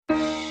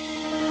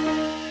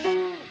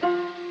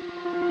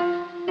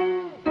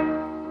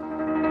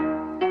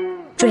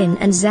Trin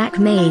and Zach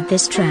made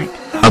this track.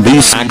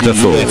 Abuse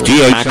Actaful,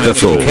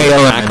 Actaful,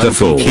 KO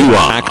Actaful,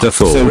 QR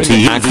Actaful,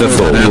 T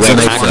Actaful, UX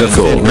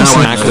Actaful, now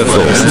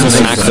Actaful,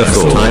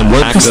 Actaful,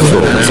 Actaful,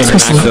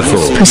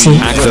 Actaful, Pussy.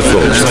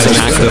 Actaful,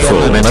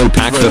 Actaful,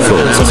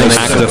 Actaful,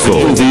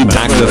 Actaful,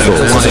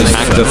 Actaful,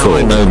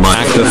 Actaful, no my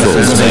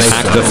Actaful,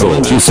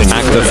 Actaful, juicing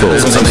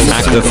Actaful,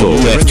 Actaful,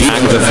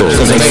 Actaful,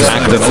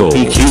 Actaful,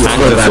 EQ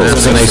Actaful,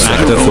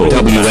 Actaful,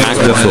 W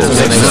Actaful,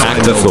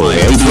 Actaful,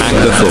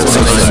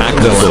 Actaful,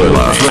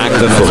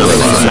 Actaful,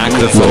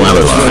 Actaful,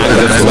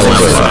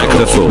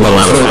 Actaful,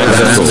 Actaful,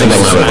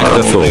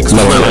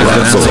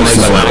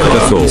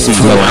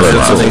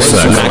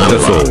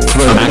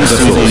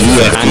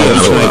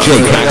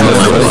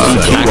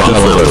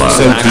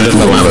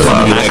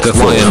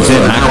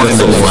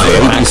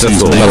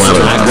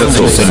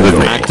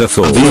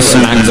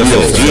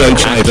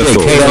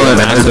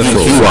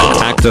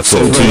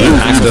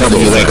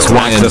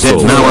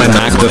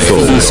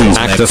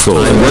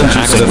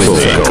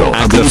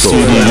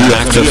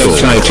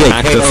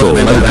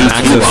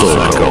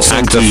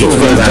 Actaful,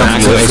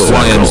 X,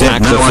 Y, and Z.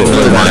 Now I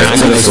know my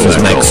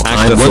Actaful next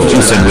time. Won't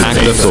you sing with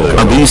me?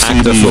 A, B, C,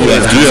 D, E,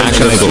 F, G,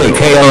 H, I, J,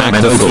 K, L, M,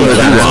 N, O, P,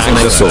 Q, R,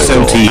 S,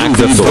 T, U,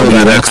 V,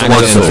 W, X, Y,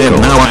 and Z.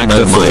 Now I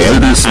know my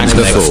ABCs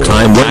next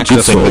time. Won't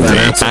you sing with me?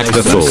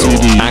 Actaful,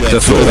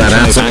 Actaful, Actaful,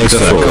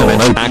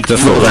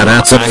 Actaful, Actaful,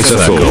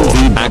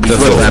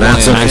 Actaful,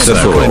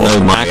 Actaful, no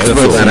my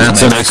Actaful,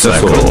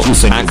 Actaful,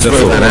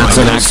 Actaful,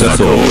 Actaful,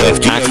 Actaful,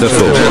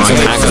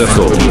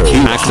 Actaful,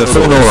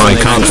 Actaful, or I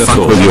can't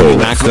fuck with you.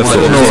 Actaful, or I can't fuck with you.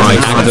 Actaful, or I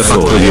can't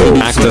fuck with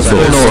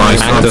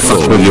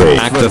you.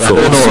 Actaful,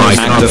 or I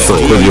can't fuck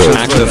with you.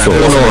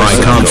 Actaful, or I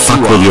can't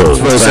fuck with you.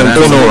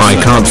 Or I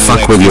can't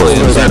fuck with you.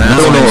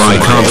 Or I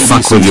can't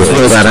fuck with you.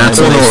 That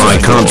Aton, or I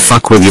can't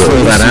fuck with you.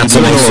 That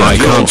Aton, or I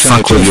can't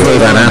fuck with you.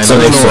 That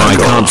Aton, or I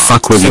can't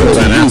fuck with you.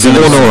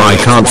 Or I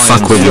can't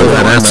fuck with you.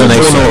 That Aton,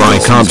 or I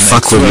can't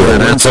fuck with you.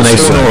 That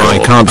Aton, or I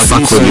can't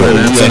fuck with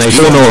you.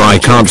 Or I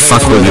can't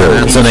fuck with you.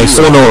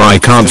 Or I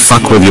can't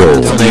fuck with you.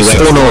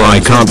 Or I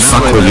can't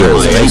fuck with you.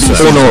 Or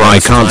I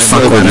can't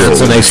fuck with you.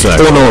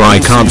 Or I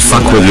can't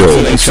fuck with you.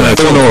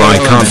 Or I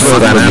can't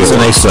fuck with you. In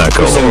a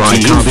circle. Or I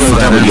can't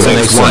fuck with you.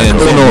 X, Y, and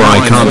or I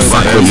can't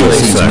fuck with you.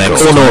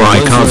 Or I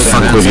can't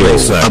fuck with you.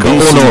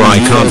 Or I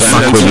can't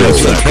fuck with you.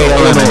 Or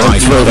I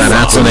throw that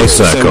out in a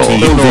circle. Or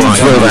I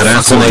throw that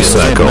out in a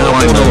circle. Or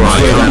I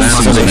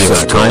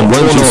time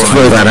won't you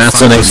throw that out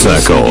in a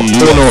circle.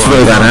 Or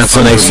throw that out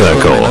in a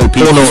circle. Or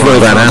throw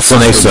that out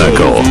in a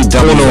circle.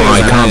 Or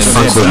I can't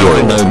fuck with you.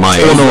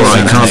 Or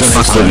I can't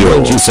fuck with you.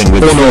 Or I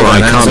can't fuck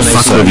with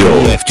you.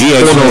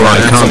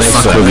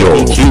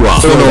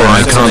 Or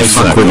I can't fuck with you. Or I can't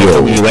fuck with you.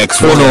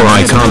 Or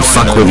I can't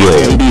fuck with you.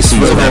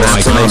 Throw that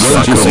I can't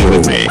fuck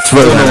with me.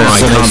 Throw that I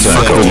can't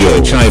fuck with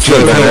you.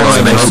 Throw that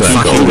I can't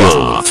fuck with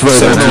you. Throw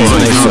that I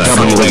can't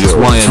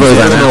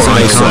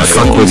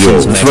fuck with you.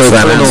 Throw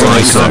that I can't fuck with you. Throw that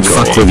I can't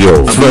fuck with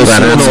you. Throw that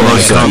I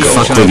can't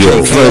fuck with you.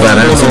 Throw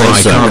that I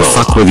can't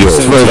fuck with you.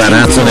 Throw that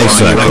out in a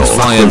circle.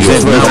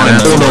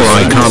 Or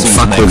I can't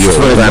fuck with you.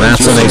 Throw that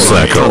out in a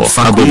circle.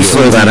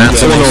 Throw that out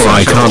in a or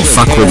I can't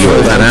fuck with you.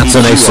 That out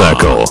in a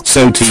circle.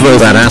 So throw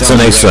that out in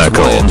a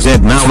circle.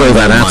 Throw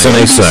that out in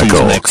a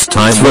circle. Next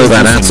time throw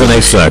that out in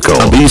a circle.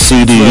 B,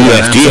 C, D, E,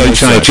 F, G,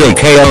 H, I, J,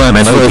 K, L, M,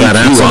 N, O, P, Q, R, throw that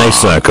out in a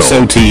circle.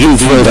 So to you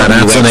throw that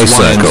out in a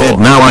circle.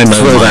 Now I know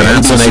throw that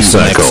out in a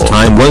circle.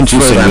 Time won't you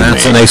throw that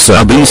out in a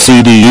circle. B,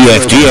 C, D, E,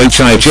 F, G,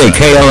 H, I, J,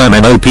 K, L, M,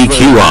 N, O, P,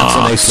 Q,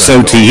 R.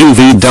 So to you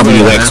V,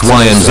 W, X,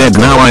 Y, and Z.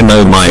 Now I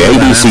know my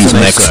ABCs.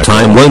 Next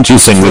time won't you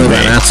sing with me?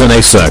 Out in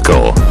a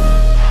circle.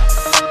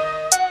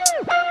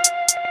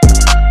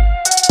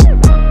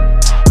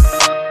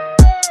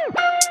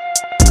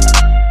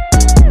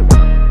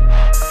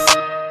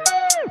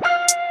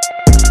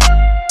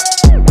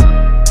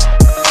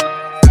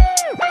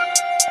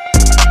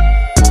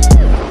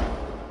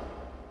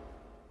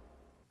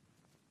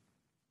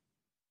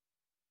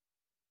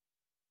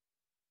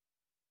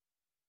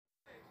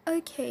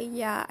 Okay,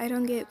 yeah, I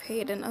don't get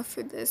paid enough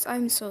for this.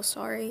 I'm so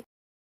sorry.